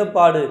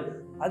கடினப்பாடு,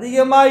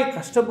 அதிகமாய்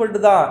கஷ்டப்பட்டு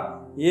தான்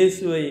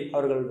இயேசுவை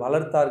அவர்கள்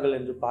வளர்த்தார்கள்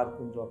என்று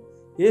பார்க்கின்றோம்.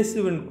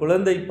 இயேசுவின்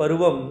குழந்தை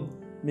பருவம்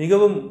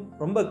மிகவும்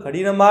ரொம்ப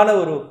கடினமான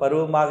ஒரு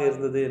பருவமாக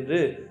இருந்தது என்று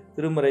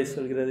திருமறை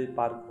சொல்கிறதை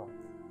பார்க்கிறோம்.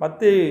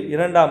 மத்தேயு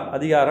 2ஆம்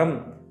அதிகாரம்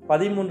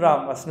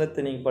 13ஆம்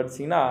வசனத்தை நீங்கள்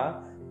படிச்சீங்கன்னா,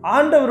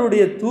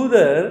 ஆண்டவருடைய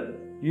தூதர்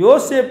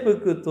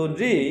யோசேப்புக்கு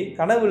தோன்றி,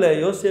 கனவுல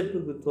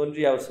யோசேப்புக்கு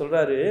தோன்றி அவர்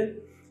சொல்றாரு,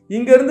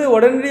 இங்கிருந்து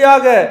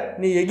உடனடியாக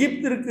நீ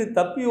எகிப்திற்கு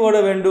தப்பி ஓட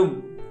வேண்டும்,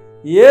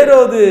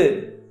 ஏரோது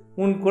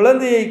உன்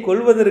குழந்தையை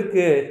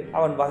கொல்வதற்கு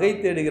அவன் வகை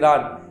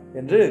தேடுகிறான்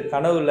என்று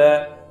கனவுல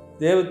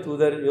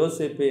தேவதூதர்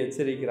யோசேப்பை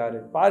எச்சரிக்கிறாரு.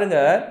 பாருங்க,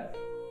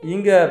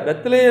 இங்க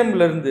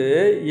பெத்லெஹேமிலிருந்து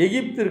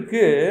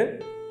எகிப்திற்கு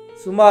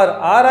சுமார்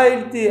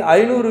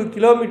 6500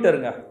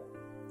 கிலோமீட்டருங்க.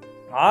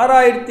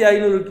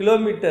 6500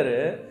 கிலோமீட்டரு.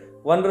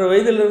 1.5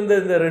 வயதிலிருந்து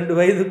இந்த 2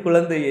 வயது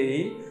குழந்தையை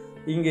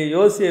இங்கே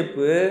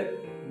யோசேப்பு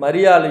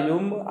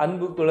மரியாளையும்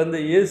அன்பு குழந்தை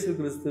இயேசு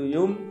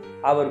கிறிஸ்துவையும்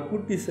அவர்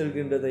கூட்டி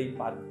செல்கின்றதை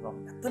பார்க்கிறோம்.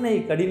 எத்தனை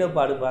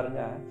கடினப்பாடு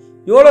பாருங்க,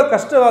 எவ்வளோ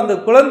கஷ்டம். அந்த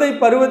குழந்தை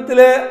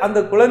பருவத்தில்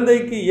அந்த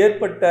குழந்தைக்கு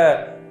ஏற்பட்ட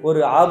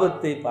ஒரு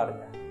ஆபத்தை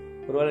பாருங்க.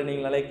 ஒருவேளை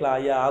நீங்கள் நினைக்கலாம்,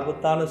 ஐயா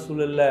ஆபத்தான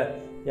சூழல்ல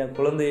என்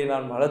குழந்தையை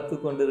நான் வளர்த்து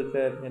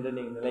கொண்டிருக்கிறேன் என்று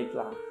நீங்கள்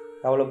நினைக்கலாம்.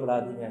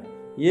 கவலைப்படாதீங்க,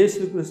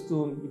 இயேசு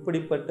கிறிஸ்துவும்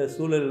இப்படிப்பட்ட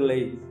சூழல்களை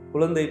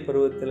குழந்தை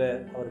பருவத்தில்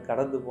அவர்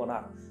கடந்து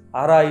போனார்.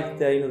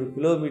 6500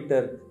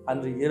 கிலோமீட்டர்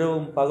அன்று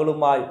இரவும்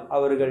பகலுமாய்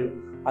அவர்கள்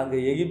அங்கே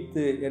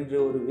எகிப்து என்ற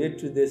ஒரு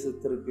வேற்று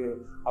தேசத்திற்கு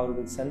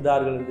அவர்கள்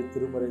சென்றார்கள் என்று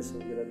திருமறை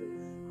சொல்கிறது.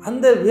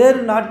 அந்த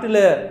வேறு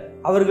நாட்டில்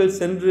அவர்கள்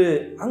சென்று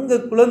அங்கே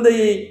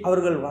குழந்தையை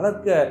அவர்கள்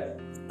வளர்க்க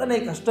எத்தனை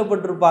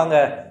கஷ்டப்பட்டிருப்பாங்க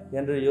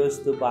என்று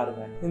யோசித்து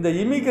பாருங்க. இந்த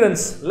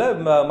இமிகிரன்ஸ்ல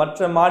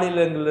மற்ற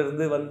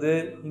மாநிலங்களிலிருந்து வந்து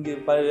இங்கு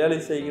வேலை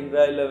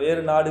செய்கின்ற இல்லை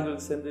வேறு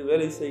நாடுகள் சென்று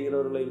வேலை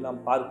செய்கிறவர்களை நாம்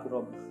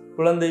பார்க்கிறோம்.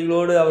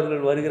 குழந்தைகளோடு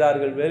அவர்கள்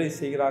வருகிறார்கள், வேலை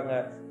செய்கிறாங்க.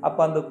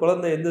 அப்போ அந்த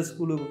குழந்தை எந்த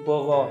ஸ்கூலுக்கு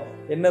போகும்,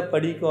 என்ன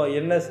படிக்கும்,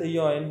 என்ன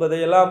செய்யும்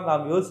என்பதையெல்லாம்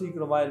நாம்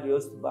யோசிக்கிறோமா என்று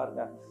யோசித்து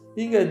பாருங்க.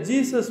 இங்கே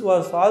ஜீசஸ்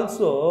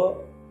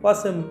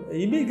வாஸ்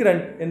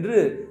இமிகிரண்ட் என்று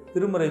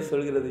திருமறை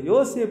சொல்கிறது.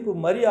 யோசேப்பு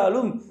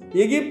மரியாளும்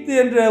எகிப்து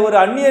என்ற ஒரு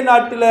அந்நிய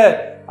நாட்டில்,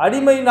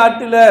 அடிமை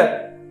நாட்டில்,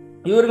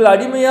 இவர்கள்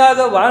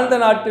அடிமையாக வாழ்ந்த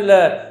நாட்டில்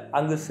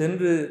அங்கு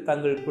சென்று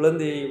தங்கள்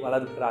குழந்தையை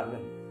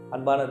வளர்க்கிறார்கள்.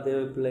 அன்பான தேவ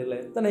பிள்ளைகளை,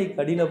 எத்தனை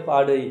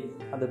கடினப்பாடை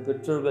அந்த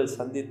பெற்றோர்கள்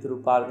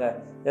சந்தித்திருப்பாங்க,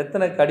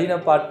 எத்தனை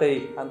கடினப்பாட்டை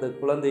அந்த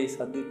குழந்தையை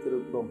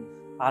சந்தித்திருக்கிறோம்.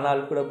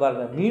 ஆனால் கூட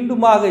பாருங்க,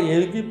 மீண்டுமாக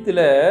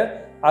எகிப்தில்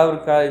அவர்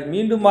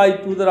மீண்டுமாய்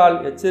தூதரால்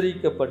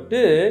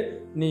எச்சரிக்கப்பட்டு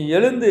நீ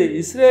எழுந்து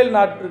இஸ்ரேல்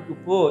நாட்டிற்கு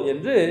போ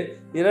என்று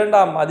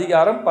 2ஆம்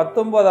அதிகாரம்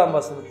 19ஆம்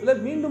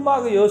வசனத்தில்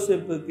மீண்டுமாக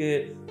யோசேப்புக்கு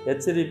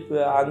எச்சரிப்பு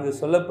அங்கு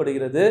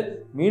சொல்லப்படுகிறது.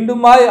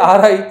 மீண்டுமாய்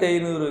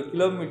 6500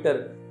 கிலோமீட்டர்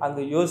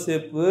அங்கு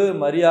யோசேப்பு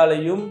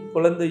மரியாளையும்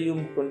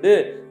குழந்தையும் கொண்டு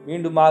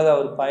மீண்டுமாக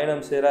அவர்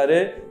பயணம் செய்கிறாரு.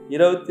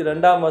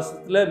 22ஆம்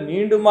வருஷத்துல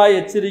மீண்டுமாய்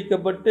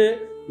எச்சரிக்கப்பட்டு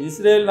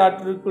இஸ்ரேல்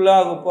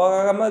நாட்டிற்குள்ளாக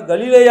போகாம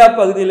கலிலேயா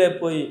பகுதியிலே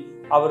போய்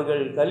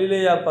அவர்கள்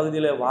கலிலேயா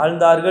பகுதியில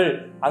வாழ்ந்தார்கள்,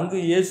 அங்கு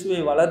இயேசுவை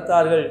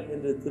வளர்த்தார்கள்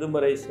என்று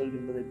திருமறை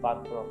சொல்கின்றதை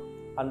பார்க்கிறோம்.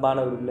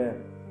 அன்பானவர்களே,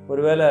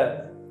 ஒருவேளை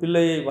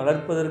பிள்ளையை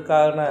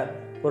வளர்ப்பதற்கான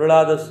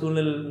பொருளாதார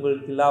சூழ்நிலை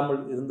உங்களுக்கு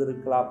இல்லாமல்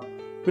இருந்திருக்கலாம்.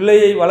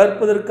 பிள்ளையை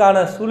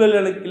வளர்ப்பதற்கான சூழல்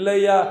எனக்கு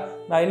இல்லையா,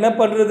 நான் என்ன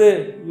பண்றது,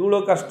 இவ்வளோ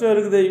கஷ்டம்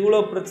இருக்குது,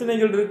 இவ்வளோ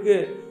பிரச்சனைகள் இருக்கு,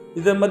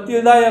 இதை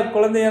மத்தியில் தான் என்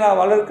குழந்தைய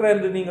நான் வளர்க்கிறேன்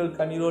என்று நீங்கள்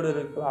கண்ணீரோடு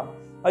இருக்கலாம்.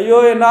 ஐயோ,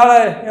 என்னால்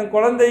என்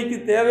குழந்தைக்கு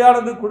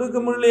தேவையானது கொடுக்க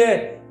முடியலையே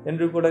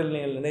என்று கூட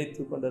நீங்கள்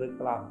நினைத்து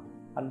கொண்டிருக்கலாம்.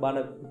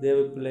 அன்பான தேவ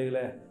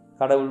பிள்ளைகளை,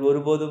 கடவுள்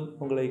ஒருபோதும்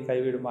உங்களை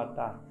கைவிட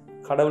மாட்டார்.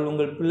 கடவுள்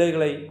உங்கள்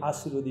பிள்ளைகளை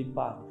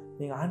ஆசீர்வதிப்பார்.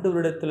 நீங்கள்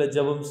ஆண்டவரிடத்தில்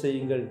ஜெபம்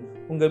செய்யுங்கள்.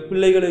 உங்கள்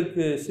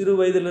பிள்ளைகளுக்கு சிறு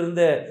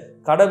வயதிலிருந்த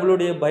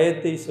கடவுளுடைய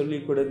பயத்தை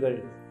சொல்லிக் கொடுங்கள்,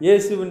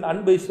 இயேசுவின்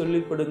அன்பை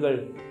சொல்லிக் கொடுங்கள்.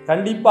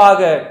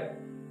 கண்டிப்பாக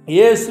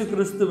இயேசு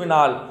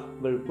கிறிஸ்துவினால்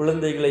உங்கள்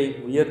குழந்தைகளை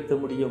உயர்த்த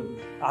முடியும்.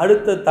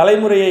 அடுத்த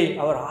தலைமுறையை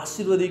அவர்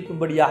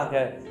ஆசீர்வதிக்கும்படியாக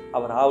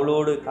அவர்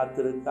ஆவலோடு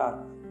காத்திருக்கார்.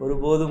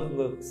 ஒருபோதும்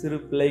உங்கள் சிறு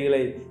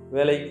பிள்ளைகளை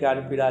வேலைக்கு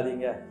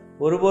அனுப்பிடாதீங்க.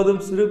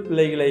 ஒருபோதும் சிறு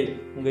பிள்ளைகளை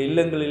உங்கள்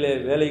இல்லங்களிலே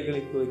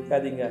வேலைகளுக்கு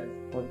வைக்காதீங்க,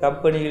 உங்கள்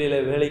கம்பெனிகளிலே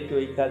வேலைக்கு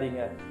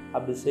வைக்காதீங்க.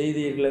 அப்படி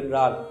செய்தீர்கள்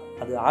என்றால்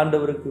அது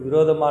ஆண்டவருக்கு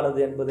விரோதமானது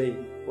என்பதை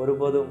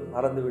ஒருபோதும்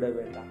மறந்துவிட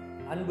வேண்டாம்.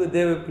 அன்பு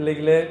தேவ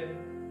பிள்ளைகளே,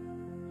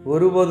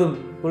 ஒருபோதும்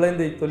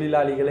குழந்தை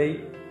தொழிலாளிகளை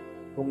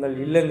உங்கள்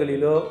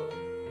இல்லங்களிலோ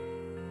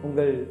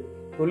உங்கள்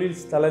தொழில்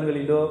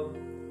ஸ்தலங்களிலோ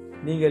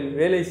நீங்கள்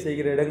வேலை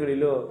செய்கிற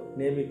இடங்களிலோ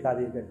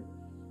நியமிக்காதீர்கள்.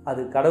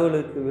 அது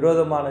கடவுளுக்கு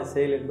விரோதமான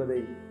செயல்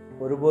என்பதை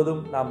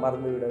ஒருபோதும் நாம்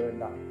மறந்துவிட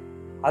வேண்டாம்.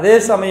 அதே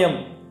சமயம்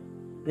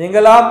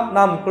எங்கெல்லாம்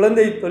நாம்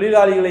குழந்தை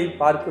தொழிலாளிகளை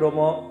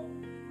பார்க்கிறோமோ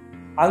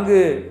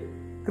அங்கு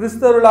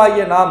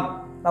கிறிஸ்தவர்களாகிய நாம்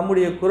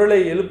நம்முடைய குரலை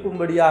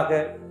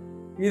எழுப்பும்படியாக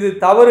இது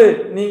தவறு,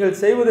 நீங்கள்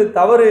செய்வது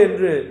தவறு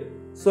என்று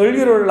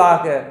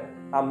சொல்கிறவர்களாக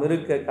நாம்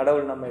இருக்க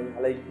கடவுள் நம்மை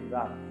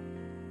அழைக்கின்றார்.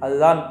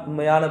 அதுதான்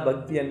உண்மையான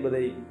பக்தி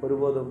என்பதை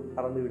ஒருபோதும்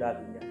மறந்து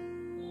விடாதீங்க.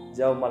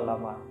 ஜெபம்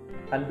பண்ணலாமா?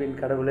 அன்பின்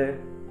கடவுளே,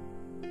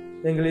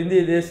 எங்கள்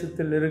இந்திய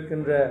தேசத்தில்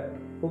இருக்கின்ற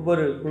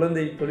ஒவ்வொரு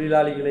குழந்தை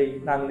தொழிலாளிகளை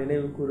நாங்கள்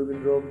நினைவு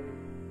கூறுகின்றோம்.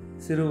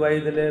 சிறு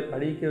வயதில்,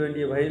 படிக்க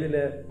வேண்டிய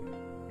வயதில்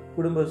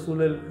குடும்ப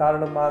சூழல்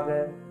காரணமாக,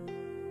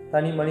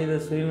 தனி மனித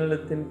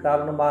சுயநலத்தின்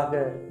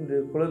காரணமாக இன்று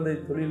குழந்தை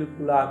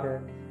தொழிலுக்குள்ளாக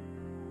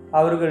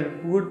அவர்கள்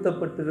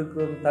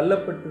புகுத்தப்பட்டிருக்கிறோம்,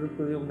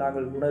 தள்ளப்பட்டிருக்கிறதையும்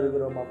நாங்கள்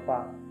உணர்கிறோம். அப்பா,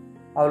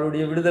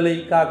 அவருடைய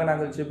விடுதலைக்காக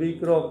நாங்கள்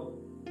ஜெபிக்கிறோம்.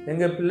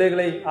 எங்கள்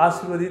பிள்ளைகளை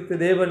ஆசீர்வதித்த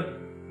தேவன்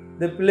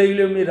இந்த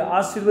பிள்ளைகளையும் நீர்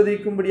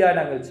ஆசீர்வதிக்கும்படியாக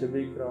நாங்கள்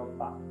ஜெபிக்கிறோம்.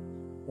 அப்பா,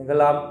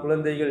 எங்கெல்லாம்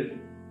குழந்தைகள்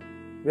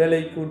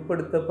வேலைக்கு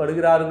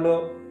உட்படுத்தப்படுகிறார்களோ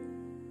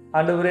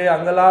ஆண்டவரே,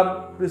 அங்கெல்லாம்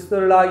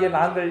கிறிஸ்தவர்களாகிய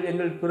நாங்கள்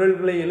எங்கள்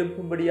குரல்களை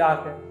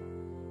எழுப்பும்படியாக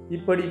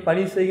இப்படி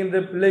பணி செய்கின்ற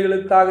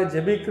பிள்ளைகளுக்காக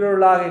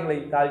ஜெபிக்கிறவர்களாக எங்களை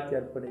தாழ்த்தி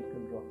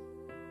அர்ப்பணிக்கின்றோம்.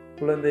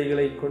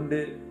 குழந்தைகளை கொண்டு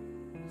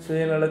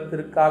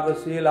சுயநலத்திற்காக,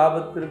 சுய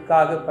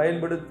லாபத்திற்காக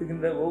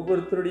பயன்படுத்துகின்ற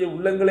ஒவ்வொருத்தருடைய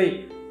உள்ளங்களை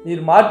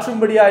நீர்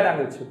மாற்றும்படியாக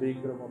நாங்கள்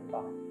ஜெபிக்கிறோம்.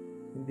 அப்பா,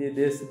 இந்திய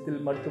தேசத்தில்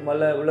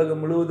மட்டுமல்ல,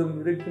 உலகம் முழுவதும்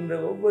இருக்கின்ற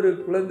ஒவ்வொரு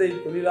குழந்தை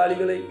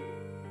தொழிலாளிகளை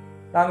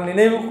நாங்கள்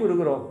நினைவு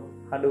கூறுகிறோம்.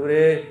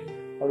 ஆண்டவரே,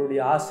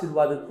 அவருடைய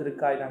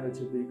ஆசீர்வாதத்திற்காய் நாங்கள்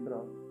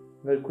ஜெபிக்கிறோம்.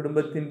 எங்கள்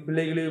குடும்பத்தின்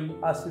பிள்ளைகளையும்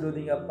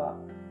ஆசீர்வதிங்க அப்பா.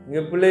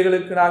 எங்கள்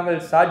பிள்ளைகளுக்கு நாங்கள்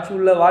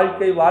சாட்சியுள்ள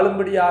வாழ்க்கை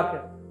வாழும்படியாக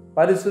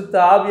பரிசுத்த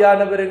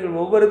ஆவியானவர் எங்கள்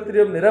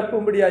ஒவ்வொருத்தரையும்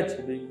நிரப்பும்படியாக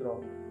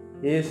ஜெபிக்கிறோம்.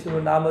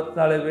 இயேசுவின்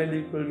நாமத்தினாலே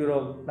வேண்டிக்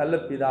கொள்கிறோம் நல்ல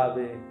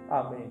பிதாவே,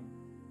 ஆமென்.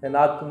 என்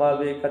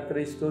ஆத்மாவே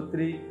கர்த்தரை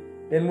ஸ்தோத்திரி,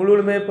 என்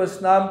முழுவதுமே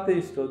பரிசுநாமத்தை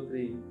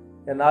ஸ்தோத்திரி.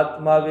 என்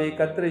ஆத்மாவே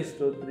கர்த்தரை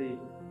ஸ்தோத்திரி,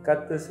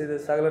 கர்த்தர் செய்த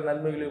சகல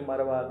நன்மைகளையும்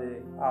மறவாதே,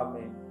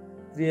 ஆமென்.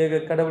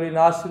 திரியேக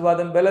கடவுளின்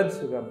ஆசீர்வாதம், பலன்,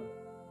 சுகம்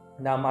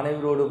நாம்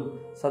அனைவரோடும்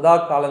சதா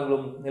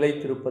காலங்களும்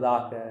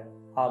நிலைத்திருப்பதாக.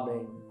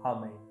 ஆமென்,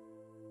 ஆமென்.